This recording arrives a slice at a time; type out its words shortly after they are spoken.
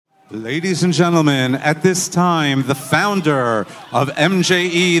Ladies and gentlemen, at this time, the founder of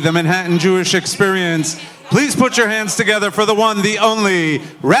MJE, the Manhattan Jewish Experience, please put your hands together for the one, the only,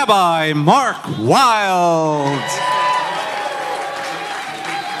 Rabbi Mark Wild.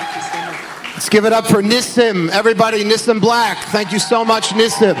 Let's give it up for Nissim. Everybody, Nissim Black. Thank you so much,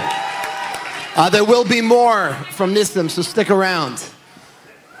 Nissim. There will be more from Nissim, so stick around.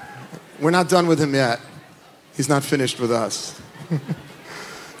 We're not done with him yet. He's not finished with us.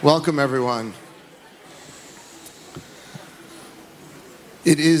 Welcome, everyone.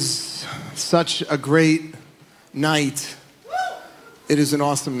 It is such a great night. It is an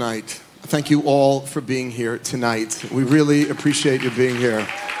awesome night. Thank you all for being here tonight. We really appreciate you being here.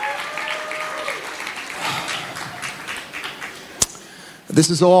 This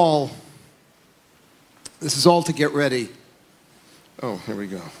is all to get ready. Oh, here we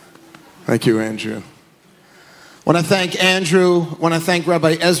go. Thank you, Andrew. I want to thank Andrew. I want to thank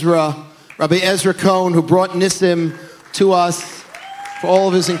Rabbi Ezra Cohen, who brought Nissim to us for all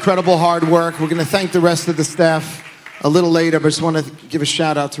of his incredible hard work. We're going to thank the rest of the staff a little later, but I just want to give a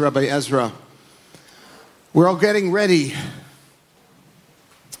shout out to Rabbi Ezra. We're all getting ready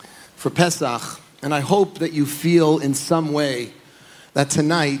for Pesach, and I hope that you feel in some way that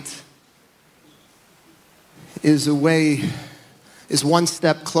tonight is one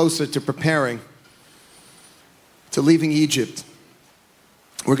step closer to preparing, to leaving Egypt.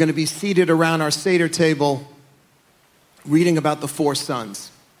 We're going to be seated around our Seder table reading about the 4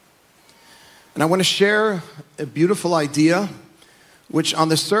 sons. And I want to share a beautiful idea, which on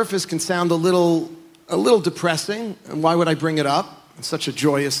the surface can sound a little depressing. And why would I bring it up? It's such a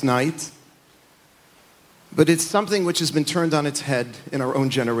joyous night. But it's something which has been turned on its head in our own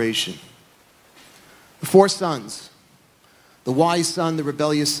generation. The 4 sons. The wise son, the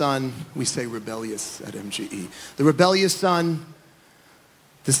rebellious son, we say rebellious at MJE. The rebellious son,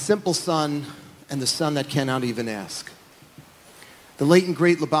 the simple son, and the son that cannot even ask. The late and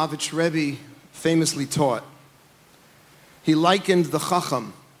great Lubavitch Rebbe famously taught. He likened the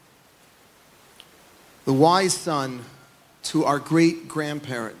Chacham, the wise son, to our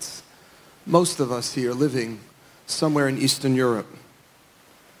great-grandparents. Most of us here living somewhere in Eastern Europe.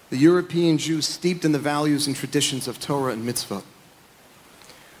 The European Jew steeped in the values and traditions of Torah and mitzvah.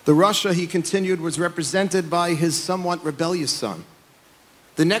 The Russia, he continued, was represented by his somewhat rebellious son.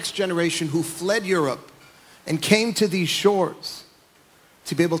 The next generation who fled Europe and came to these shores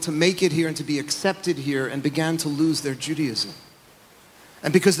to be able to make it here and to be accepted here and began to lose their Judaism.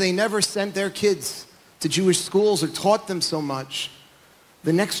 And because they never sent their kids to Jewish schools or taught them so much,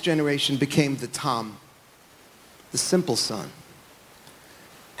 the next generation became the Tam, the simple son.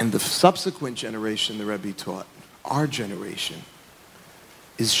 And the subsequent generation, the Rebbe taught, our generation,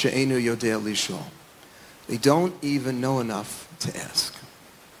 is she'enu yodea lishol. They don't even know enough to ask.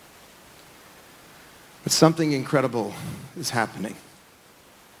 But something incredible is happening.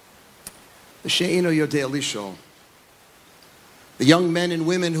 The she'enu yodea lishol, the young men and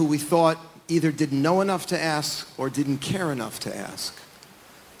women who we thought either didn't know enough to ask or didn't care enough to ask,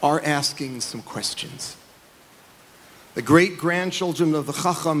 are asking some questions. The great-grandchildren of the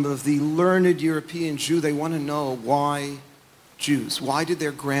Chacham, of the learned European Jew, they want to know why Jews. Why did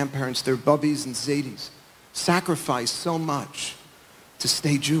their grandparents, their bubbies and zadis, sacrifice so much to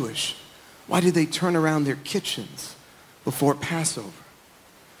stay Jewish? Why did they turn around their kitchens before Passover?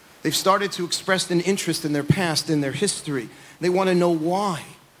 They've started to express an interest in their past, in their history. They want to know why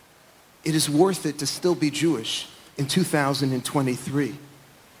it is worth it to still be Jewish in 2023.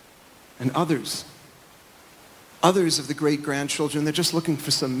 And others of the great-grandchildren, they're just looking for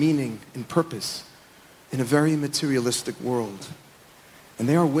some meaning and purpose in a very materialistic world. And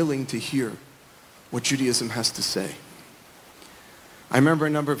they are willing to hear what Judaism has to say. I remember a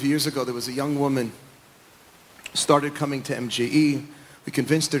number of years ago, there was a young woman who started coming to MJE. We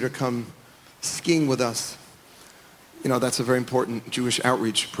convinced her to come skiing with us. You know, that's a very important Jewish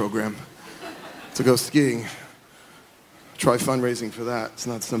outreach program, to go skiing. Try fundraising for that. It's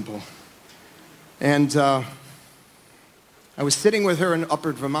not simple. And I was sitting with her in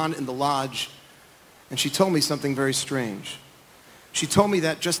Upper Vermont in the lodge, and she told me something very strange. She told me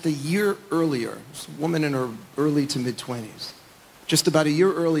that just a year earlier, this woman in her early to mid-20s, just about a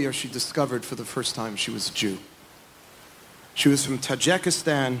year earlier, she discovered for the first time she was a Jew. She was from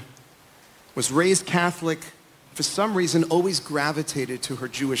Tajikistan, was raised Catholic, for some reason always gravitated to her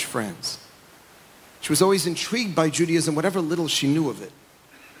Jewish friends. She was always intrigued by Judaism, whatever little she knew of it.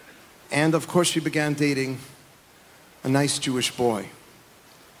 And of course, she began dating a nice Jewish boy.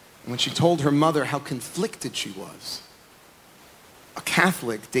 And when she told her mother how conflicted she was, a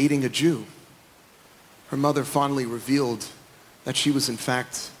Catholic dating a Jew, her mother fondly revealed that she was in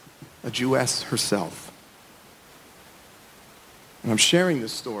fact a Jewess herself. And I'm sharing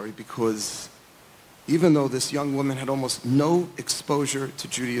this story because even though this young woman had almost no exposure to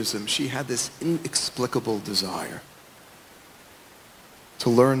Judaism, she had this inexplicable desire to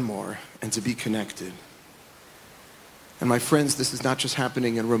learn more and to be connected. And my friends, this is not just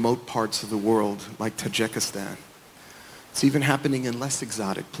happening in remote parts of the world like Tajikistan. It's even happening in less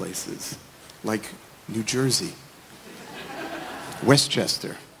exotic places like New Jersey,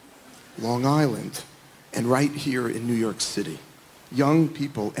 Westchester, Long Island, and right here in New York City. Young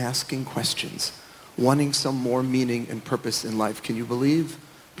people asking questions, wanting some more meaning and purpose in life. Can you believe?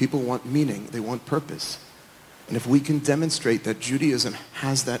 People want meaning, they want purpose. And if we can demonstrate that Judaism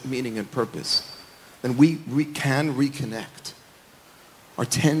has that meaning and purpose, then we can reconnect our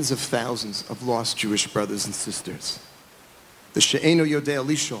tens of thousands of lost Jewish brothers and sisters. The She'eno Yodea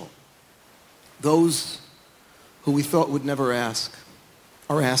Lishol, those who we thought would never ask,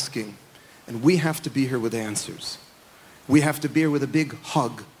 are asking. And we have to be here with answers. We have to be here with a big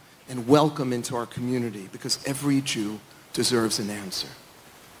hug and welcome into our community, because every Jew deserves an answer.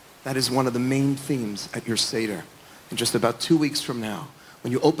 That is one of the main themes at your Seder. In just about 2 weeks from now,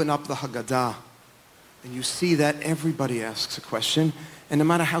 when you open up the Haggadah, and you see that everybody asks a question, and no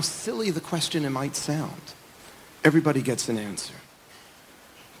matter how silly the question it might sound, everybody gets an answer.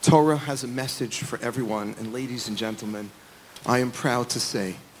 Torah has a message for everyone, and ladies and gentlemen, I am proud to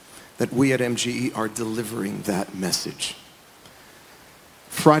say that we at MJE are delivering that message.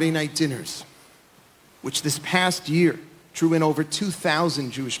 Friday night dinners, which this past year drew in over 2,000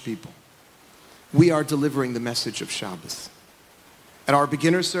 Jewish people, we are delivering the message of Shabbos. At our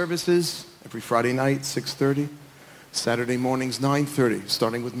beginner services, every Friday night, 6:30, Saturday mornings, 9:30,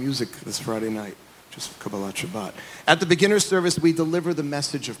 starting with music this Friday night, just Kabbalat Shabbat. At the beginner service, we deliver the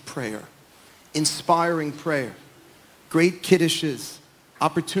message of prayer, inspiring prayer, great kiddushes,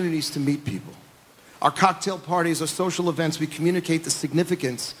 opportunities to meet people. Our cocktail parties, our social events, we communicate the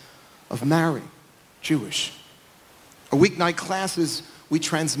significance of marrying Jewish. Our weeknight classes, we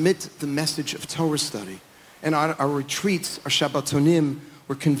transmit the message of Torah study. And our retreats, our Shabbatonim,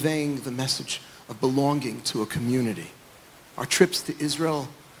 we're conveying the message of belonging to a community. Our trips to Israel,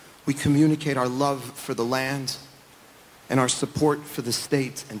 we communicate our love for the land and our support for the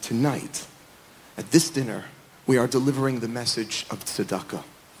state. And tonight, at this dinner, we are delivering the message of tzedakah,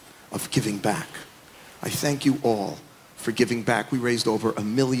 of giving back. I thank you all for giving back. We raised over $1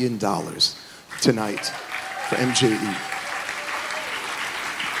 million tonight for MJE.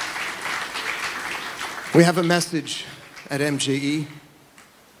 We have a message at MJE.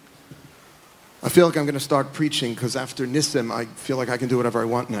 I feel like I'm going to start preaching because after Nissim, I feel like I can do whatever I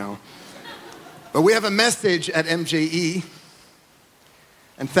want now. But we have a message at MJE.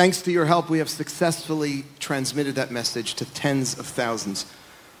 And thanks to your help, we have successfully transmitted that message to tens of thousands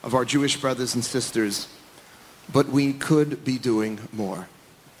of our Jewish brothers and sisters. But we could be doing more.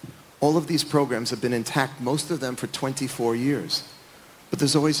 All of these programs have been intact, most of them for 24 years. But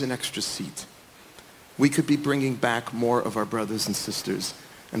there's always an extra seat. We could be bringing back more of our brothers and sisters.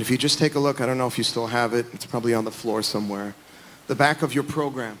 And if you just take a look, I don't know if you still have it, it's probably on the floor somewhere. The back of your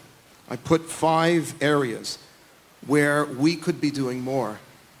program, I put 5 areas where we could be doing more.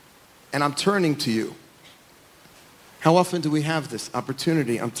 And I'm turning to you. How often do we have this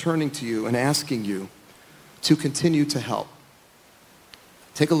opportunity? I'm turning to you and asking you to continue to help.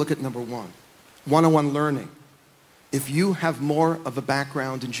 Take a look at number 1, one-on-one learning. If you have more of a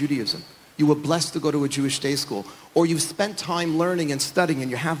background in Judaism, you were blessed to go to a Jewish day school, or you've spent time learning and studying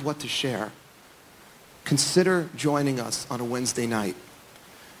and you have what to share, consider joining us on a Wednesday night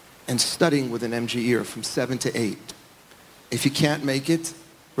and studying with an MJE from 7 to 8. If you can't make it,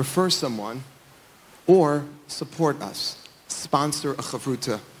 refer someone or support us. Sponsor a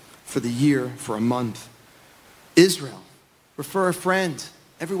chavruta for the year, for a month. Israel, refer a friend.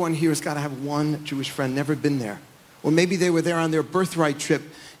 Everyone here has got to have one Jewish friend, never been there. Or maybe they were there on their birthright trip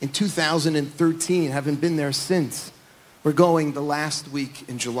in 2013, haven't been there since. We're going the last week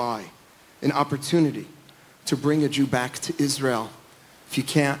in July, an opportunity to bring a Jew back to Israel. If you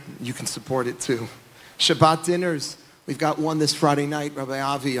can't, you can support it too. Shabbat dinners, we've got one this Friday night, Rabbi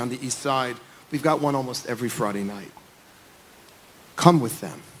Avi on the east side. We've got one almost every Friday night. Come with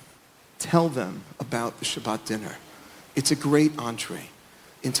them. Tell them about the Shabbat dinner. It's a great entree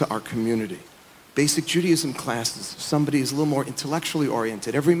into our community. Basic Judaism classes, if somebody is a little more intellectually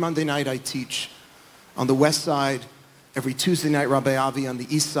oriented. Every Monday night I teach on the west side. Every Tuesday night, Rabbi Avi on the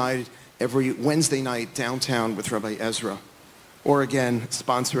east side. Every Wednesday night downtown with Rabbi Ezra. Or again,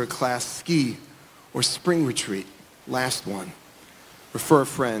 sponsor a class, ski, or spring retreat. Last one. Refer a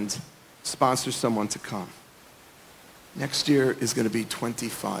friend. Sponsor someone to come. Next year is going to be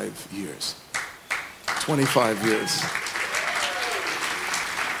 25 years. 25 years.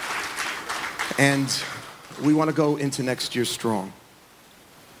 And we want to go into next year strong.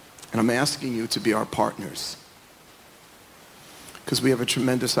 And I'm asking you to be our partners, because we have a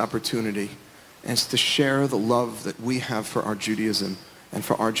tremendous opportunity, and it's to share the love that we have for our Judaism and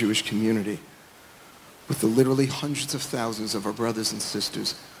for our Jewish community with the literally hundreds of thousands of our brothers and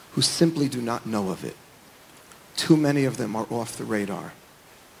sisters who simply do not know of it. Too many of them are off the radar.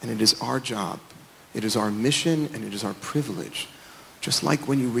 And it is our job, it is our mission, and it is our privilege. Just like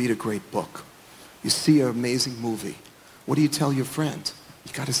when you read a great book, you see an amazing movie. What do you tell your friend?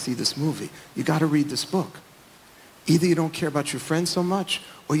 You got to see this movie. You got to read this book. Either you don't care about your friend so much,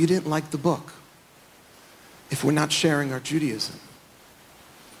 or you didn't like the book. If we're not sharing our Judaism,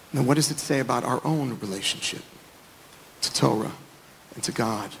 then what does it say about our own relationship to Torah and to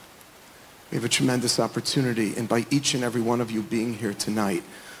God? We have a tremendous opportunity, and by each and every one of you being here tonight,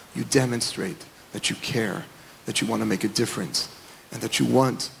 you demonstrate that you care, that you want to make a difference, and that you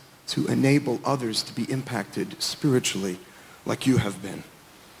want to enable others to be impacted spiritually like you have been.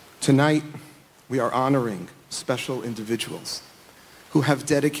 Tonight, we are honoring special individuals who have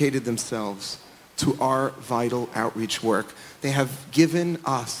dedicated themselves to our vital outreach work. They have given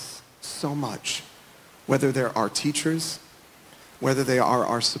us so much, whether they're our teachers, whether they are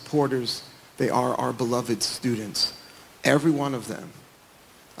our supporters, they are our beloved students. Every one of them,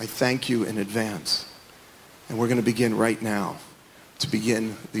 I thank you in advance. And we're going to begin right now to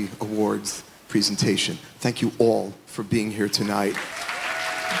begin the awards presentation. Thank you all for being here tonight.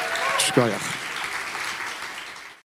 Shkoyach.